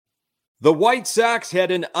The White Sox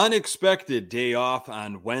had an unexpected day off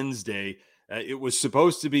on Wednesday. It was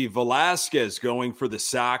supposed to be Velasquez going for the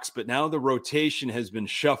Sox, but now the rotation has been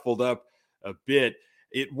shuffled up a bit.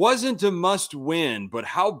 It wasn't a must win, but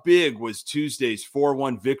how big was Tuesday's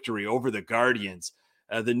 4-1 victory over the Guardians?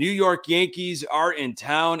 The New York Yankees are in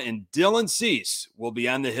town, and Dylan Cease will be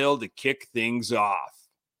on the hill to kick things off.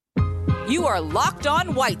 You are Locked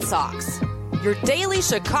On White Sox, your daily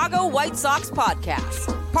Chicago White Sox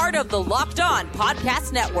podcast. Part of the Locked On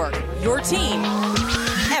Podcast Network, your team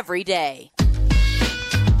every day.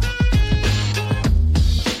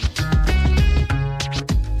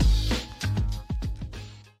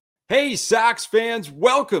 Hey, Sox fans,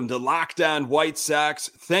 welcome to Locked On White Sox.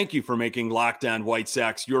 Thank you for making Locked On White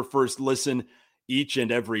Sox your first listen each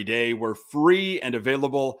and every day. We're free and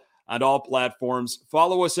available on all platforms.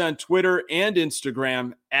 Follow us on Twitter and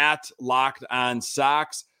Instagram at Locked On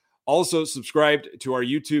Sox. Also, subscribe to our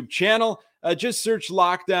YouTube channel. Just search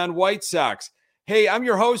Locked On White Sox. Hey, I'm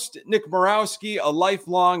your host, Nick Morawski, a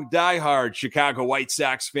lifelong diehard Chicago White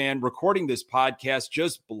Sox fan, recording this podcast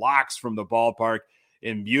just blocks from the ballpark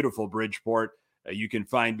in beautiful Bridgeport. You can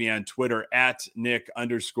find me on Twitter at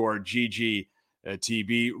Nick_GGTB.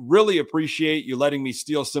 Really appreciate you letting me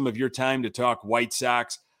steal some of your time to talk White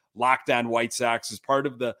Sox. Locked On White Sox is part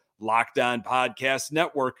of the Locked On Podcast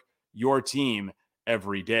Network, your team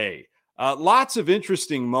every day. Lots of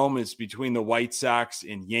interesting moments between the White Sox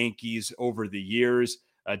and Yankees over the years.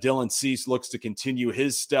 Dylan Cease looks to continue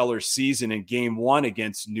his stellar season in Game 1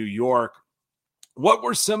 against New York. What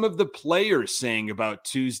were some of the players saying about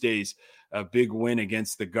Tuesday's big win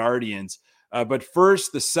against the Guardians? But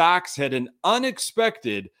first, the Sox had an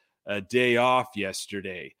unexpected day off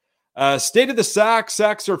yesterday. State of the Sox.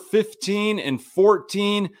 Sox are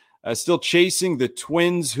 15-14, still chasing the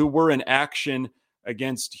Twins, who were in action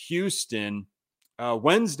against Houston.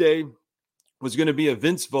 Wednesday was going to be a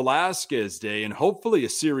Vince Velasquez day and hopefully a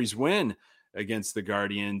series win against the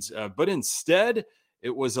Guardians. But instead,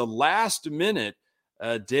 it was a last-minute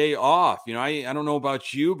day off. You know, I don't know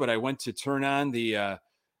about you, but I went to turn on the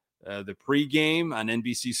pregame on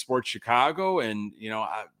NBC Sports Chicago, and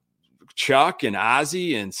Chuck and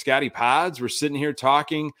Ozzy and Scotty Pods were sitting here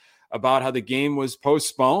talking about how the game was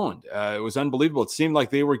postponed. It was unbelievable. It seemed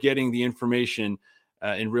like they were getting the information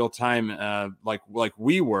in real time, like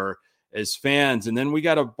we were as fans. And then we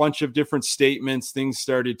got a bunch of different statements. Things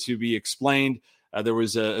started to be explained. There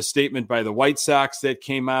was a statement by the White Sox that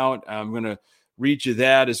came out. I'm going to read you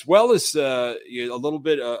that, as well as a little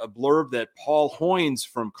bit a blurb that Paul Hoynes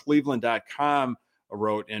from Cleveland.com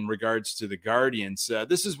wrote in regards to the Guardians.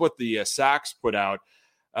 This is what the Sox put out.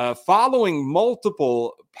 Following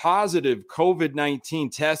multiple positive COVID-19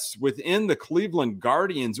 tests within the Cleveland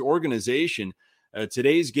Guardians organization,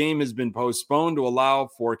 today's game has been postponed to allow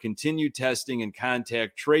for continued testing and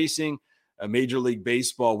contact tracing. Major League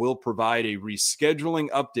Baseball will provide a rescheduling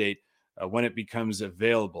update when it becomes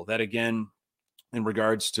available. That, again, in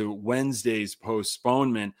regards to Wednesday's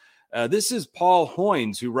postponement. This is Paul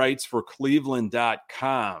Hoynes, who writes for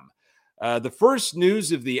Cleveland.com. The first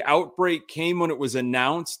news of the outbreak came when it was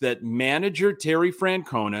announced that manager Terry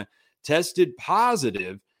Francona tested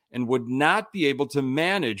positive and would not be able to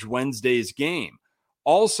manage Wednesday's game.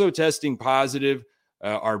 Also testing positive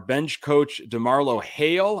are bench coach DeMarlo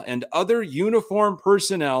Hale and other uniform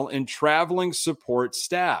personnel and traveling support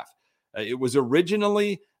staff. It was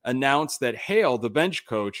originally announced that Hale, the bench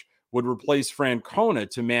coach, would replace Francona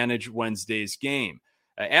to manage Wednesday's game.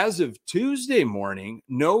 As of Tuesday morning,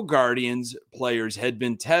 no Guardians players had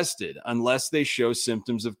been tested unless they show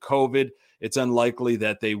symptoms of COVID. It's unlikely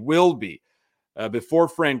that they will be. Before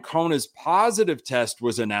Francona's positive test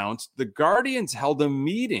was announced, the Guardians held a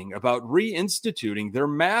meeting about reinstituting their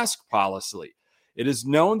mask policy. It is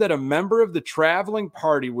known that a member of the traveling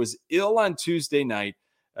party was ill on Tuesday night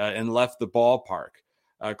and left the ballpark.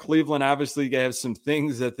 Cleveland obviously has some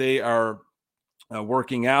things that they are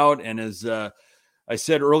working out. And as I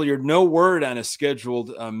said earlier, no word on a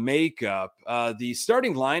scheduled makeup. The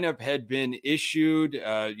starting lineup had been issued.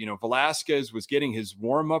 Velasquez was getting his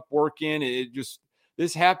warm-up work in.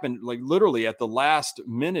 This happened like literally at the last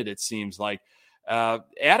minute, it seems like.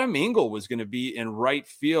 Adam Engel was going to be in right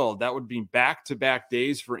field. That would be back-to-back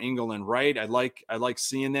days for Engel and right. I like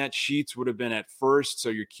seeing that. Sheets would have been at first, so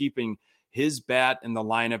you're keeping his bat in the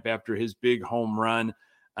lineup after his big home run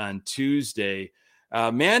on Tuesday.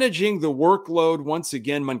 Managing the workload, once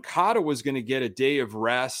again, Moncada was going to get a day of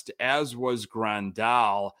rest, as was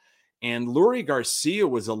Grandal. And Leury Garcia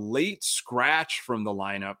was a late scratch from the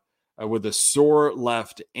lineup with a sore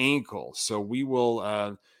left ankle. So we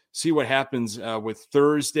will see what happens with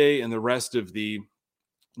Thursday and the rest of the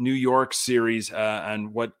New York series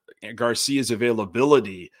on what Garcia's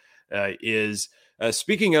availability is.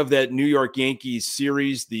 Speaking of that New York Yankees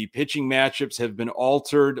series, the pitching matchups have been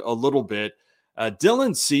altered a little bit.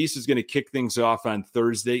 Dylan Cease is going to kick things off on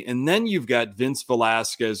Thursday, and then you've got Vince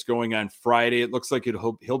Velasquez going on Friday. It looks like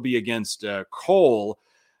he'll be against Cole.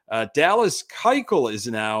 Dallas Keuchel is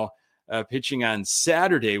now pitching on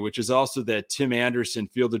Saturday, which is also that Tim Anderson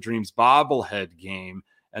Field of Dreams bobblehead game.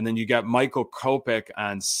 And then you got Michael Kopech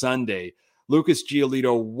on Sunday. Lucas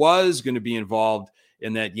Giolito was going to be involved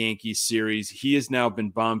in that Yankees series. He has now been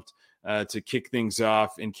bumped to kick things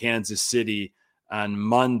off in Kansas City on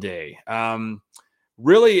Monday.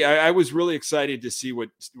 Really, I was really excited to see what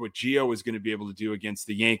Gio was going to be able to do against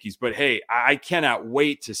the Yankees. But hey, I cannot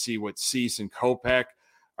wait to see what Cease and Kopech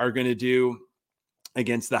are going to do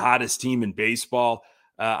against the hottest team in baseball.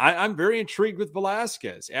 I'm very intrigued with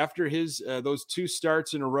Velasquez after his those 2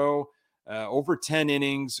 starts in a row, over 10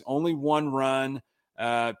 innings, only 1 run,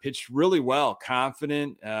 pitched really well,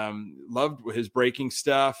 confident, loved his breaking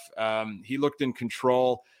stuff. He looked in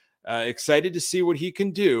control. Excited to see what he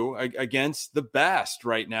can do against the best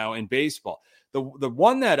right now in baseball. The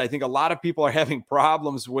one that I think a lot of people are having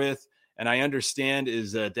problems with, and I understand,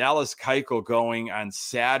 is Dallas Keuchel going on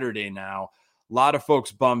Saturday now. A lot of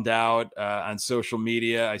folks bummed out on social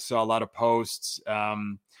media. I saw a lot of posts.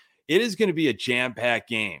 It is going to be a jam-packed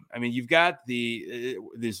game. I mean, you've got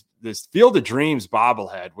this Field of Dreams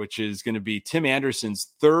bobblehead, which is going to be Tim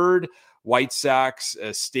Anderson's 3rd White Sox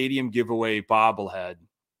stadium giveaway bobblehead,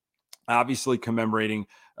 obviously commemorating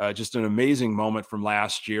just an amazing moment from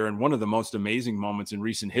last year and one of the most amazing moments in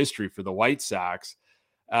recent history for the White Sox.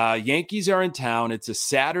 Yankees are in town. It's a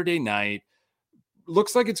Saturday night.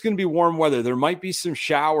 Looks like it's going to be warm weather. There might be some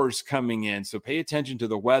showers coming in, so pay attention to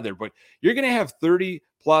the weather. But you're going to have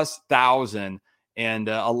 30,000+, and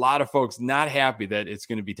a lot of folks not happy that it's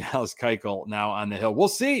going to be Dallas Keuchel now on the hill. We'll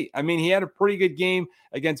see. I mean, he had a pretty good game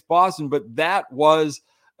against Boston, but that was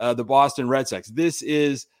the Boston Red Sox. This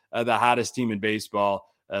is the hottest team in baseball,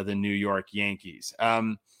 the New York Yankees.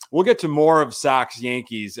 We'll get to more of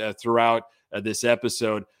Sox-Yankees throughout this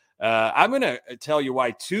episode. I'm going to tell you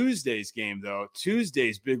why Tuesday's game, though,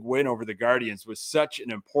 Tuesday's big win over the Guardians was such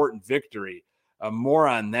an important victory. More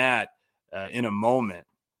on that in a moment.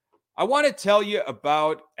 I want to tell you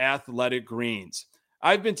about Athletic Greens.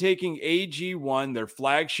 I've been taking AG1, their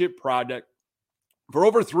flagship product, for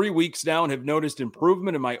over 3 weeks now and have noticed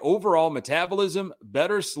improvement in my overall metabolism,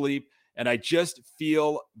 better sleep, and I just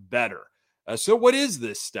feel better. So what is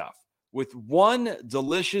this stuff? With 1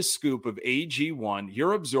 delicious scoop of AG1,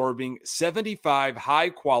 you're absorbing 75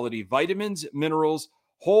 high-quality vitamins, minerals,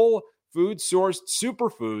 whole food-sourced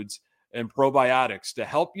superfoods, and probiotics to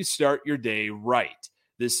help you start your day right.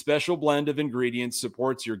 This special blend of ingredients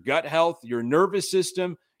supports your gut health, your nervous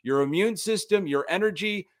system, your immune system, your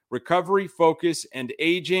energy, recovery, focus, and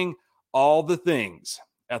aging, all the things.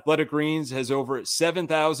 Athletic Greens has over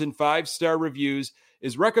 7,000 5-star reviews,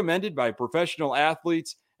 is recommended by professional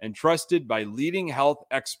athletes, and trusted by leading health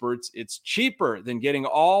experts. It's cheaper than getting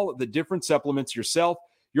all the different supplements yourself.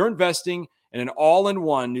 You're investing in an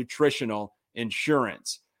all-in-one nutritional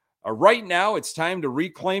insurance. Right now, it's time to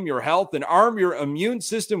reclaim your health and arm your immune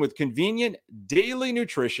system with convenient daily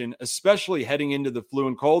nutrition, especially heading into the flu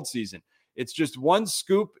and cold season. It's just 1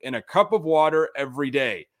 scoop in a cup of water every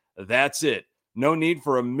day. That's it. No need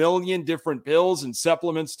for a million different pills and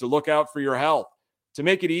supplements to look out for your health. To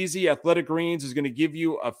make it easy, Athletic Greens is going to give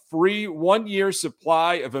you a free 1-year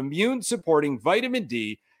supply of immune-supporting vitamin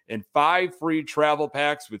D and 5 free travel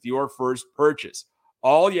packs with your first purchase.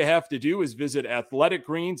 All you have to do is visit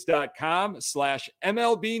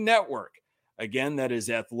athleticgreens.com/MLB network. Again, that is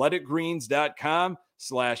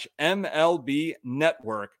athleticgreens.com/MLB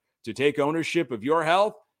network to take ownership of your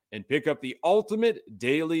health and pick up the ultimate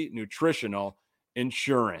daily nutritional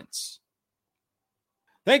insurance.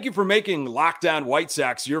 Thank you for making Locked On White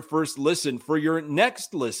Sox your first listen. For your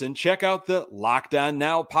next listen, check out the Locked On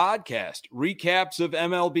Now podcast. Recaps of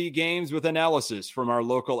MLB games with analysis from our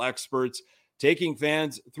local experts, taking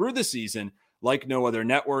fans through the season like no other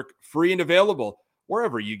network, free and available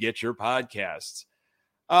wherever you get your podcasts.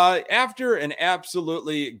 After an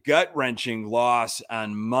absolutely gut-wrenching loss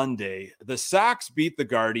on Monday, the Sox beat the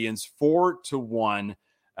Guardians 4-1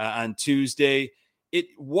 on Tuesday. It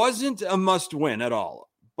wasn't a must-win at all,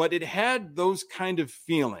 but it had those kind of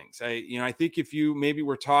feelings. I think if you maybe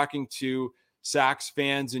were talking to Sox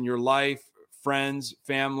fans in your life, friends,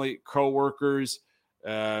 family, coworkers,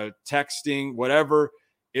 texting, whatever,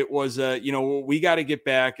 it was, we got to get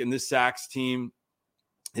back, and this Sox team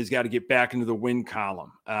has got to get back into the win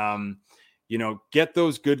column. get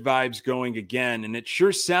those good vibes going again. And it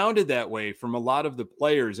sure sounded that way from a lot of the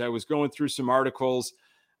players. I was going through some articles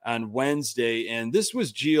on Wednesday, and this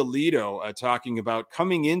was Giolito talking about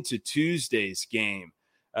coming into Tuesday's game.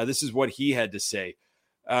 This is what he had to say.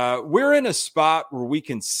 We're in a spot where we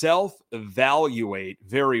can self-evaluate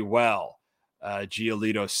very well,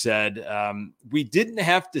 Giolito said. We didn't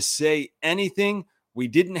have to say anything. We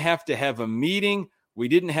didn't have to have a meeting. We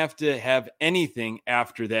didn't have to have anything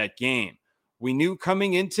after that game. We knew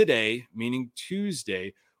coming in today, meaning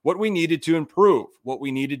Tuesday, what we needed to improve, what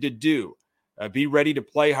we needed to do. Be ready to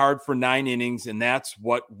play hard for 9 innings, and that's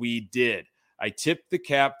what we did. I tipped the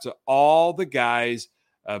cap to all the guys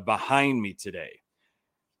behind me today.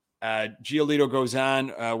 Giolito goes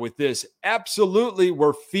on with this. Absolutely,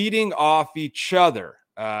 we're feeding off each other,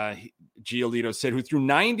 Giolito said, who threw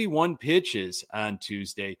 91 pitches on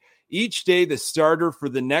Tuesday. Each day, the starter for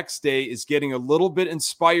the next day is getting a little bit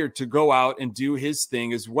inspired to go out and do his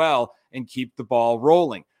thing as well and keep the ball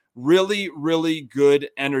rolling. Really, really good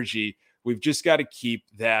energy. We've just got to keep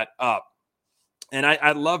that up. And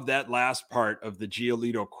I love that last part of the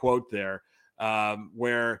Giolito quote there,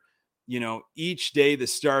 where, each day the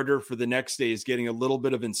starter for the next day is getting a little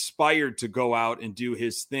bit of inspired to go out and do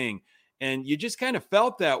his thing. And you just kind of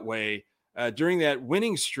felt that way during that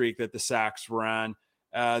winning streak that the Sox were on,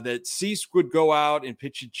 that Cease would go out and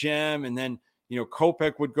pitch a gem, and then,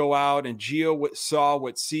 Kopech would go out, and Gio saw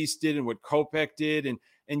what Cease did and what Kopech did.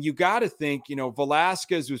 And you got to think,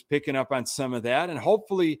 Velasquez was picking up on some of that, and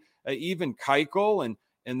hopefully even Keuchel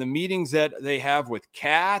and the meetings that they have with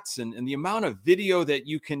Katz and the amount of video that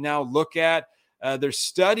you can now look at. They're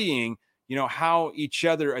studying, how each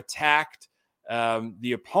other attacked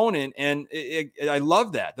the opponent. And I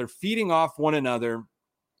love that. They're feeding off one another,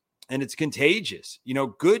 and it's contagious.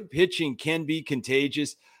 Good pitching can be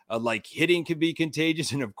contagious, like hitting can be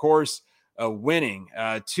contagious. And of course, winning.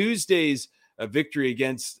 Tuesday's victory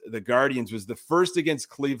against the Guardians was the first against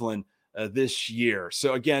Cleveland this year.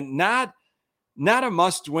 So again, not a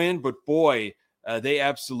must win, but boy, they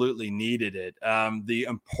absolutely needed it. The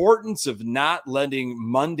importance of not letting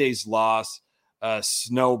Monday's loss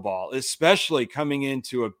snowball, especially coming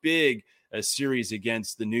into a big series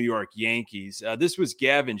against the New York Yankees. This was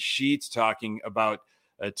Gavin Sheets talking about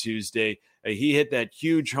Tuesday. He hit that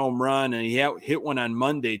huge home run, and he hit one on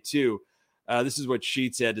Monday too. This is what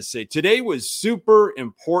Sheets had to say. Today was super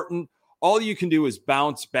important. All you can do is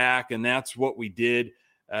bounce back, and that's what we did.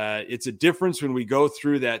 It's a difference when we go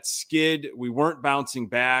through that skid. We weren't bouncing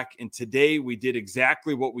back, and today we did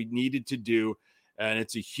exactly what we needed to do, and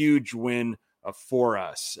it's a huge win for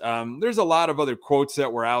us. There's a lot of other quotes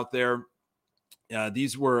that were out there.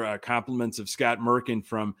 These were compliments of Scott Merkin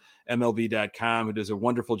from MLB.com, who does a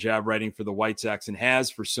wonderful job writing for the White Sox and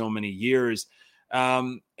has for so many years.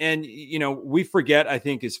 And, we forget, I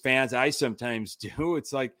think, as fans, I sometimes do.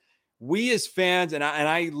 It's like we as fans, and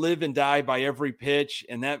I live and die by every pitch.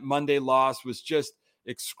 And that Monday loss was just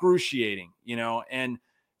excruciating, and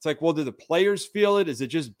it's like, well, do the players feel it? Is it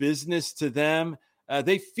just business to them?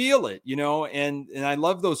 They feel it, and I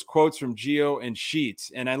love those quotes from Gio and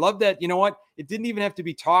Sheets. And I love that, it didn't even have to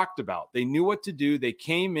be talked about. They knew what to do. They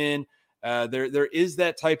came in. There is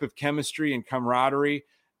that type of chemistry and camaraderie.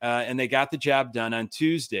 And they got the job done on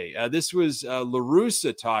Tuesday. This was La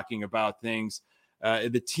Russa talking about things,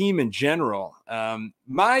 the team in general.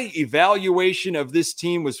 My evaluation of this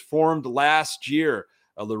team was formed last year,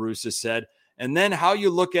 La Russa said. And then how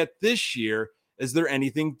you look at this year, is there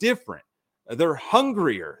anything different? They're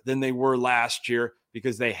hungrier than they were last year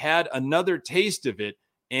because they had another taste of it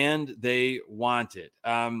and they want it.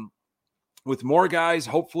 With more guys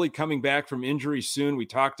hopefully coming back from injury soon. We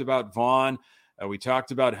talked about Vaughn. We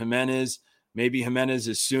talked about Jimenez. Maybe Jimenez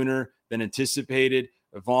is sooner than anticipated.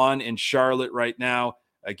 Vaughn in Charlotte right now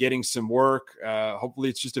getting some work. Hopefully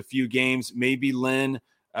it's just a few games. Maybe Lynn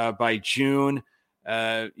by June.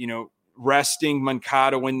 Resting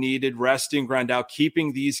Moncada when needed, resting Grandal,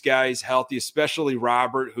 keeping these guys healthy, especially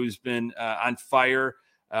Robert, who's been on fire,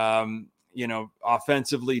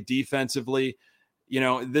 offensively, defensively.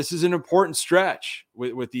 This is an important stretch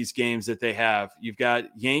with these games that they have. You've got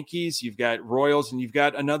Yankees, you've got Royals, and you've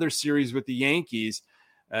got another series with the Yankees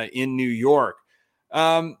in New York.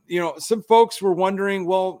 Some folks were wondering,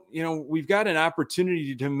 well, we've got an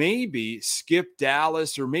opportunity to maybe skip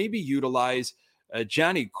Dallas or maybe utilize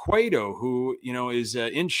Johnny Cueto, who, is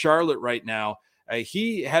in Charlotte right now.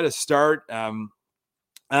 He had a start on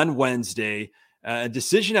Wednesday. A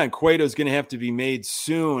decision on Cueto is going to have to be made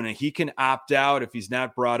soon. He can opt out if he's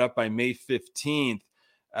not brought up by May 15th.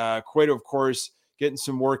 Cueto, of course, getting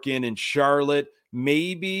some work in Charlotte.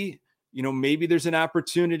 Maybe maybe there's an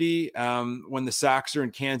opportunity when the Sox are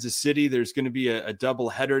in Kansas City. There's going to be a double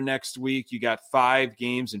header next week. You got 5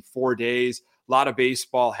 games in 4 days, a lot of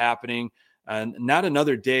baseball happening, and not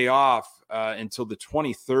another day off until the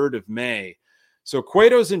 23rd of May. So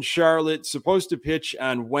Cueto's in Charlotte, supposed to pitch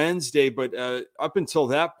on Wednesday, but up until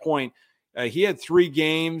that point, he had 3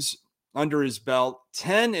 games under his belt,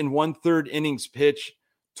 10 1/3 innings pitched,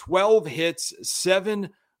 12 hits, 7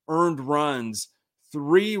 earned runs,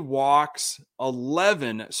 3 walks,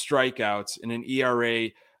 11 strikeouts, and an ERA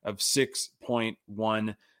of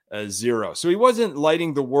 6.10. So he wasn't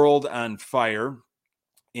lighting the world on fire.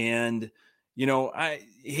 And,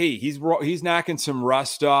 he's knocking some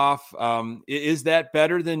rust off. Is that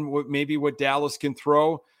better than what Dallas can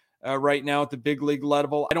throw right now at the big league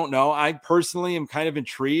level? I don't know. I personally am kind of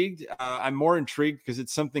intrigued. I'm more intrigued because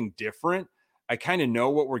it's something different. I kind of know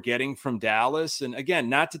what we're getting from Dallas. And again,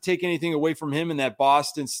 not to take anything away from him in that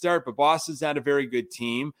Boston start, but Boston's not a very good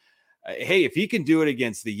team. Hey, if he can do it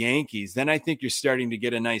against the Yankees, then I think you're starting to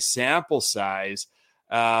get a nice sample size.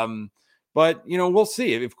 But, we'll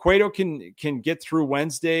see. If Cueto can get through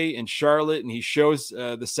Wednesday in Charlotte and he shows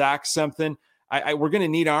the Sox something, we're going to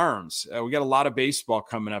need arms. We got a lot of baseball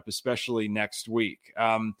coming up, especially next week.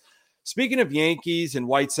 Speaking of Yankees and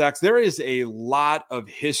White Sox, there is a lot of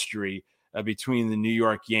history between the New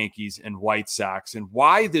York Yankees and White Sox, and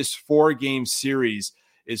why this 4-game series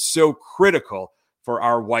is so critical for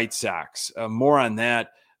our White Sox. More on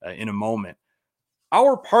that in a moment.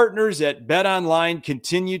 Our partners at BetOnline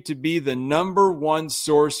continue to be the number one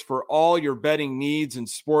source for all your betting needs and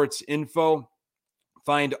sports info.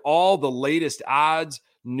 Find all the latest odds,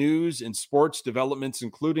 news, and sports developments,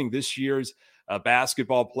 including this year's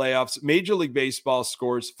basketball playoffs, Major League Baseball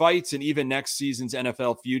scores, fights, and even next season's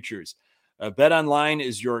NFL futures. BetOnline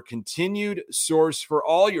is your continued source for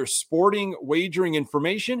all your sporting wagering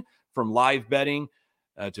information, from live betting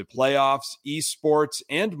to playoffs, esports,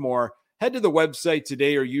 and more. Head to the website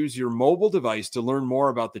today or use your mobile device to learn more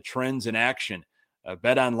about the trends in action.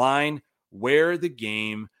 BetOnline, where the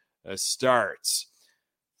game starts.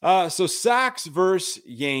 So Sox versus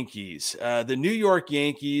Yankees. The New York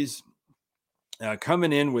Yankees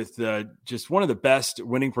coming in with just one of the best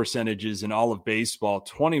winning percentages in all of baseball,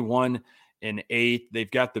 21-8.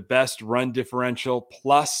 They've got the best run differential,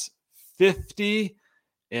 plus 50.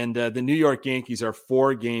 And the New York Yankees are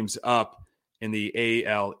 4 games up in the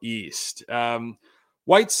AL East.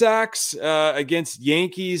 White Sox against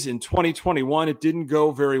Yankees in 2021, it didn't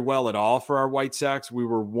go very well at all for our White Sox. We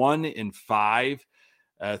were 1-5.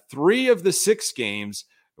 3 of the 6 games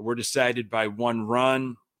were decided by 1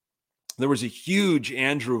 run. There was a huge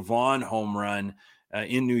Andrew Vaughn home run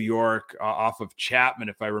in New York off of Chapman,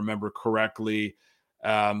 if I remember correctly,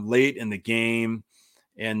 late in the game.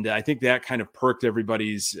 And I think that kind of perked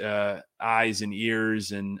everybody's eyes and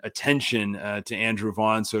ears and attention to Andrew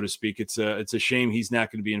Vaughn, so to speak. It's a shame he's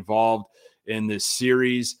not going to be involved in this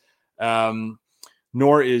series,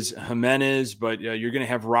 nor is Jimenez. But you're going to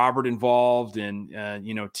have Robert involved, and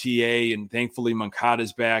TA, and thankfully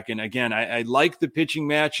Moncada's back. And again, I like the pitching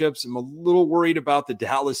matchups. I'm a little worried about the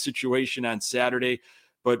Dallas situation on Saturday,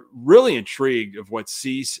 but really intrigued of what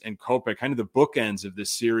Cease and Kopech, kind of the bookends of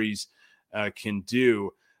this series, can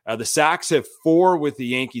do. The Sox have 4 with the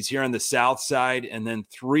Yankees here on the south side, and then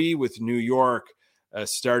 3 with New York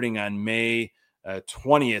starting on May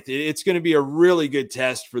 20th. It's going to be a really good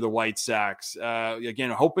test for the White Sox. Again,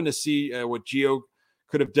 hoping to see what Gio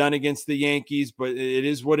could have done against the Yankees, but it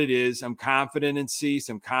is what it is. I'm confident in Cease.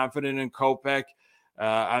 I'm confident in Kopech.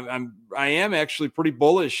 I am actually pretty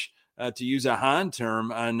bullish, to use a Han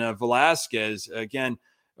term, on Velasquez. Again,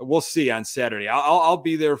 we'll see on Saturday. I'll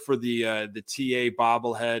be there for the TA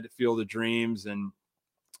bobblehead, Field of Dreams, and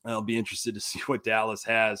I'll be interested to see what Dallas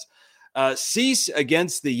has. Cease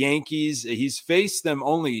against the Yankees. He's faced them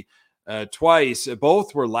only twice.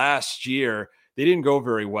 Both were last year. They didn't go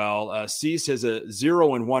very well. Cease has a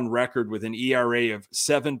 0-1 record with an ERA of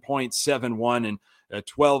 7.71 and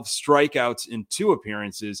 12 strikeouts in 2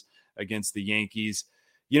 appearances against the Yankees.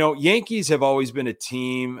 Yankees have always been a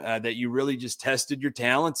team that you really just tested your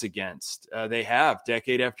talents against. They have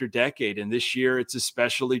decade after decade. And this year it's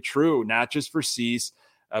especially true, not just for Cease,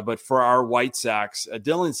 but for our White Sox.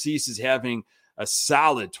 Dylan Cease is having a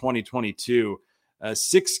solid 2022.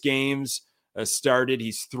 6 games started.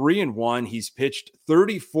 He's 3-1. He's pitched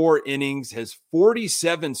 34 innings, has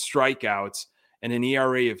 47 strikeouts, and an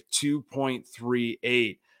ERA of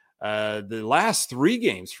 2.38. The last 3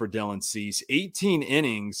 games for Dylan Cease, 18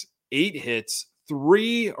 innings, 8 hits,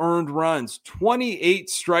 3 earned runs, 28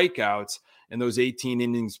 strikeouts in those 18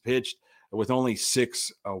 innings pitched, with only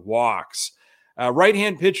 6 walks.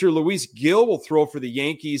 Right-hand pitcher Luis Gil will throw for the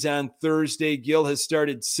Yankees on Thursday. Gil has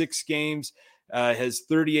started 6 games, has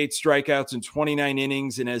 38 strikeouts in 29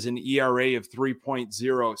 innings, and has an ERA of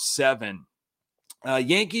 3.07.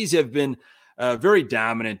 Yankees have been very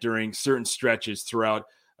dominant during certain stretches throughout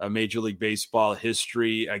Major League Baseball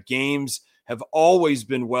history. Games have always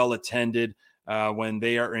been well attended when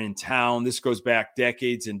they are in town. This goes back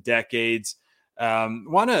decades and decades.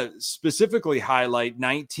 Want to specifically highlight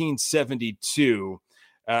 1972,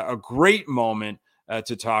 a great moment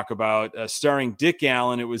to talk about, starring Dick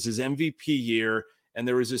Allen. It was his MVP year, and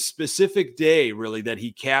there was a specific day, really, that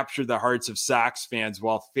he captured the hearts of Sox fans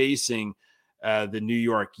while facing the New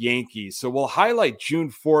York Yankees. So we'll highlight June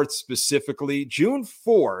 4th specifically. June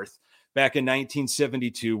 4th, back in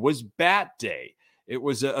 1972, was Bat Day. It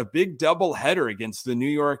was a big doubleheader against the New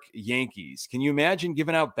York Yankees. Can you imagine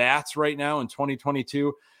giving out bats right now in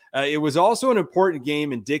 2022? It was also an important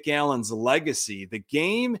game in Dick Allen's legacy. The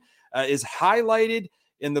game is highlighted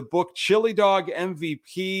in the book Chili Dog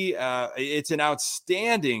MVP. It's an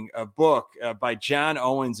outstanding book by John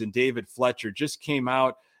Owens and David Fletcher. Just came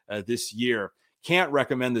out this year. Can't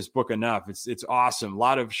recommend this book enough. It's awesome. A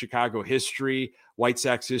lot of Chicago history, White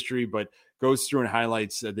Sox history, but goes through and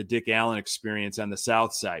highlights the Dick Allen experience on the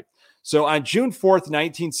South Side. So on June 4th,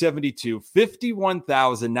 1972,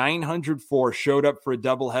 51,904 showed up for a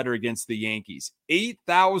doubleheader against the Yankees.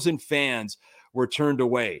 8,000 fans were turned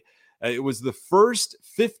away. It was the first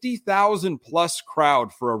 50,000 plus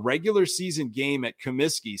crowd for a regular season game at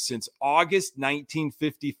Comiskey since August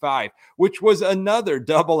 1955, which was another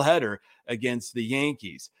doubleheader against the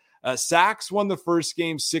Yankees. Sox won the first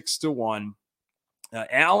game 6-1.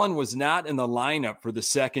 Allen was not in the lineup for the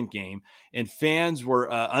second game, and fans were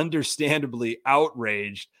understandably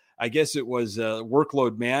outraged. I guess it was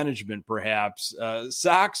workload management, perhaps.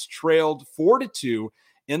 Sox trailed 4-2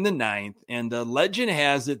 in the ninth, and legend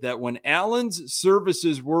has it that when Allen's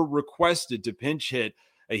services were requested to pinch hit,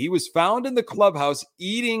 he was found in the clubhouse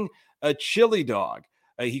eating a chili dog.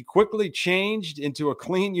 He quickly changed into a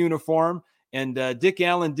clean uniform, and Dick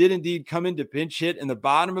Allen did indeed come in to pinch hit in the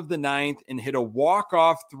bottom of the ninth and hit a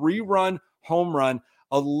walk-off 3-run home run,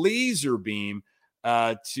 a laser beam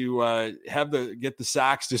to get the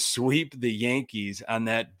Sox to sweep the Yankees on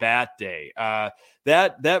that Bat Day.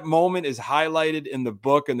 That moment is highlighted in the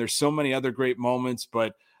book, and there's so many other great moments,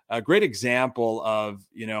 but a great example of,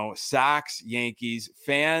 Sox, Yankees,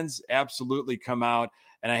 fans absolutely come out,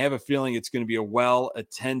 and I have a feeling it's going to be a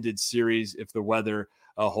well-attended series if the weather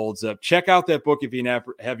holds up. Check out that book if you have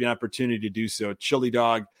an opportunity to do so. Chili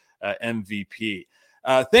Dog MVP.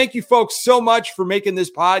 Thank you, folks, so much for making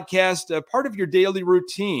this podcast part of your daily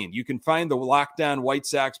routine. You can find the Locked On White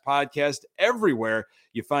Sox podcast everywhere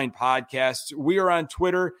you find podcasts. We are on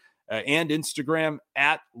Twitter and Instagram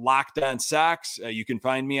at Locked On Sox. You can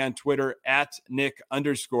find me on Twitter at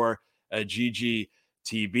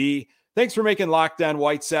Nick_GGTB. Thanks for making Locked On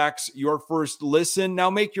White Sox your first listen. Now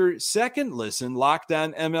make your second listen Locked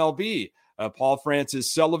On MLB. Paul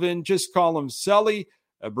Francis Sullivan, just call him Sully,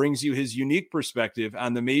 brings you his unique perspective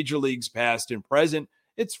on the major leagues past and present.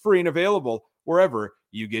 It's free and available wherever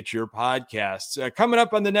you get your podcasts. Coming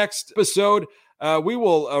up on the next episode, we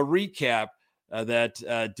will recap that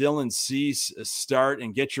Dylan Cease start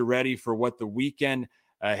and get you ready for what the weekend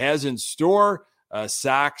has in store.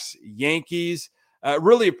 Sox, Yankees.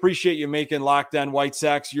 Really appreciate you making Locked On White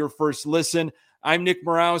Sox your first listen. I'm Nick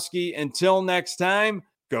Morawski. Until next time,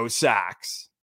 go Sox.